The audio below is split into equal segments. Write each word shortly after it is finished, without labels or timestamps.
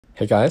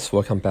Hey guys,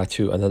 welcome back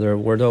to another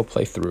Wordle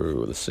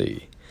playthrough. Let's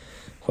see.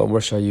 What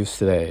word should I use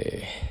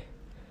today?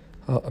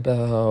 How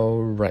about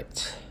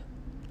right?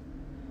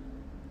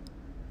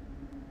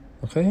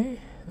 Okay.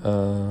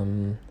 How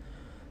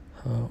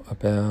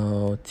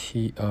about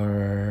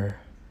TR?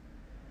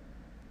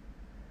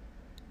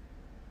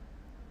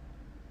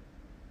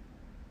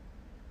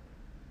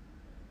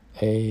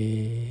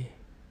 A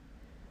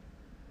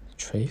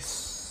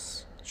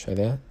trace? Try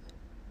that.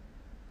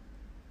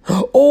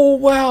 Oh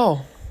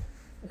wow!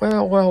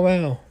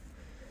 Wow.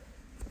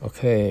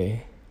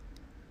 Okay.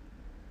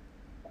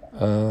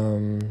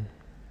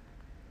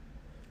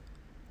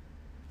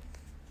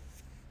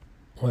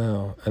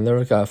 Wow, I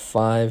never got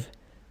 5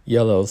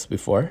 yellows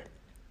before.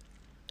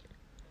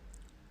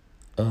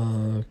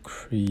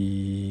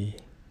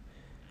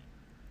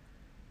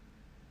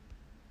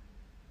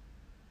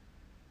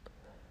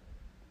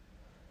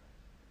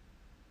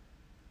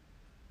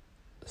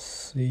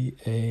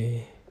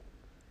 C-A...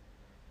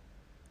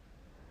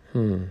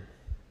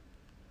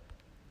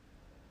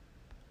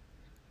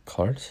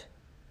 Cart?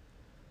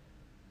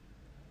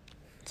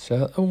 Is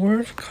that a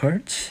word?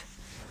 Cart?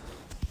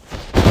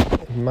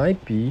 It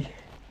might be.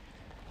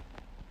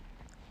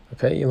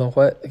 Okay, you know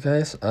what,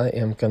 guys? I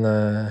am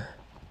gonna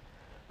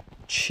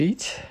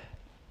cheat.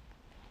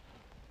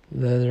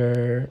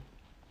 Letter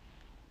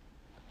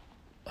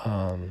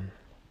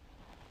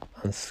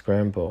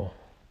unscramble.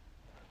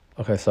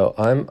 Okay, so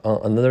I'm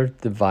on another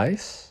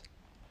device.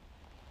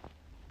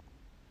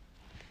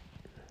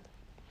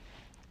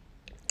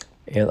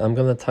 And I'm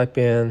gonna type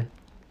in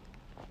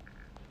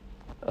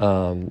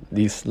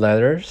these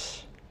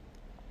letters.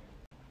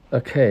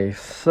 Okay,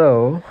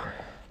 so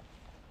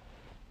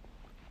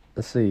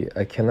let's see.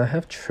 Can I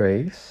have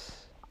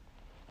trace?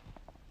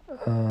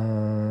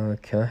 Can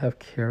I have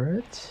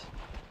carrot?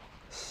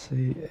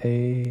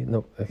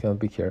 Nope, I cannot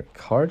be carrot.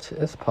 Cart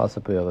is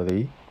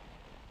possibility.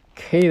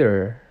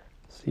 Cater,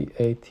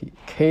 C-A-T.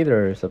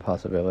 Cater is a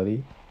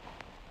possibility.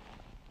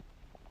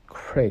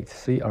 Crate,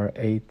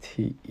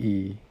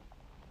 C-R-A-T-E.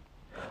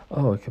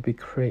 Oh, it could be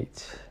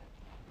crate.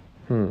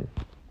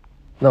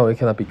 No, it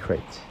cannot be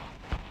crate.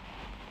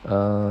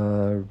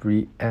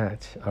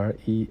 React,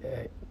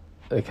 R-E-A.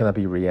 It cannot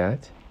be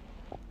react.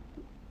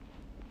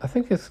 I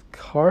think it's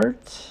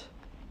cart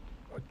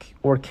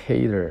or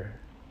cater.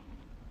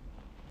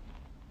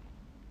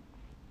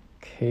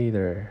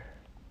 Cater.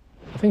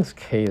 I think it's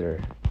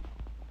cater.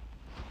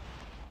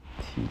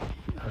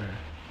 T-E-R.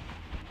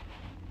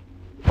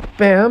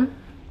 Bam!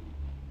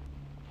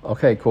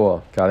 Okay,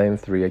 cool. Got it in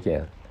 3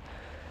 again.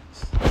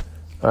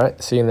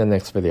 Alright, see you in the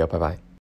next video. Bye-bye.